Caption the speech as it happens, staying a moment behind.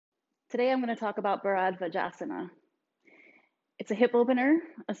Today I'm going to talk about Bharadvajasana. It's a hip opener,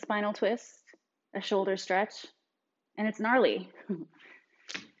 a spinal twist, a shoulder stretch, and it's gnarly.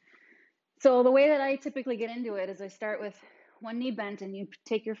 So the way that I typically get into it is I start with one knee bent and you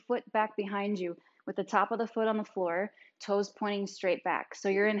take your foot back behind you with the top of the foot on the floor, toes pointing straight back. So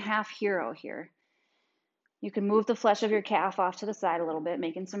you're in half hero here. You can move the flesh of your calf off to the side a little bit,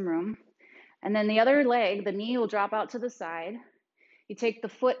 making some room. And then the other leg, the knee will drop out to the side. You take the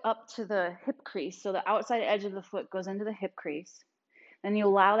foot up to the hip crease, so the outside edge of the foot goes into the hip crease. Then you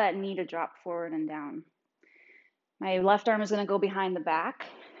allow that knee to drop forward and down. My left arm is going to go behind the back,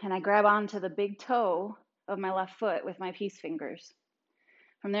 and I grab onto the big toe of my left foot with my peace fingers.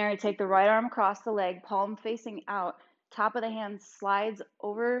 From there, I take the right arm across the leg, palm facing out. Top of the hand slides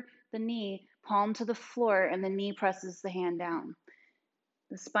over the knee, palm to the floor, and the knee presses the hand down.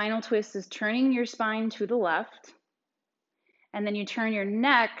 The spinal twist is turning your spine to the left, and then you turn your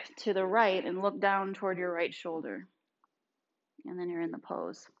neck to the right and look down toward your right shoulder. And then you're in the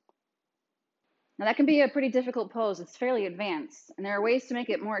pose. Now that can be a pretty difficult pose. It's fairly advanced, and there are ways to make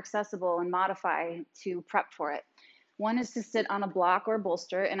it more accessible and modify to prep for it. One is to sit on a block or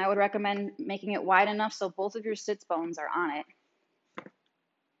bolster, and I would recommend making it wide enough so both of your sits bones are on it.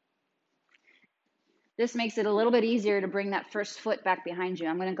 This makes it a little bit easier to bring that first foot back behind you.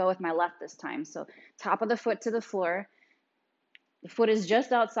 I'm going to go with my left this time. So top of the foot to the floor. The foot is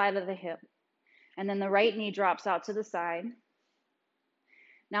just outside of the hip, and then the right knee drops out to the side.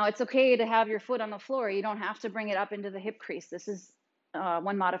 Now it's okay to have your foot on the floor. You don't have to bring it up into the hip crease. This is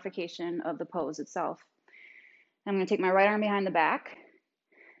one modification of the pose itself. I'm going to take my right arm behind the back.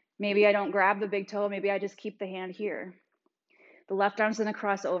 Maybe I don't grab the big toe. Maybe I just keep the hand here. The left arm's going to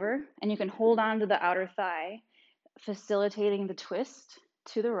cross over, and you can hold on to the outer thigh, facilitating the twist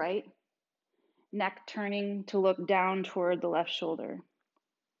to the right, neck turning to look down toward the left shoulder.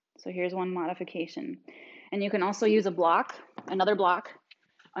 So here's one modification. And you can also use a block, another block,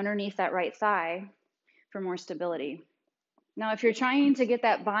 underneath that right thigh for more stability. Now, if you're trying to get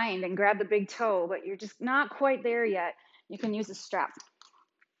that bind and grab the big toe, but you're just not quite there yet, you can use a strap.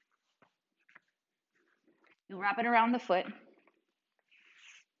 You'll wrap it around the foot.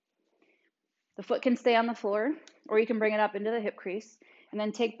 The foot can stay on the floor, or you can bring it up into the hip crease, and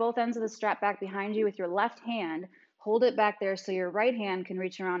then take both ends of the strap back behind you with your left hand, hold it back there so your right hand can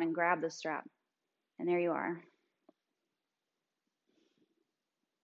reach around and grab the strap. And there you are.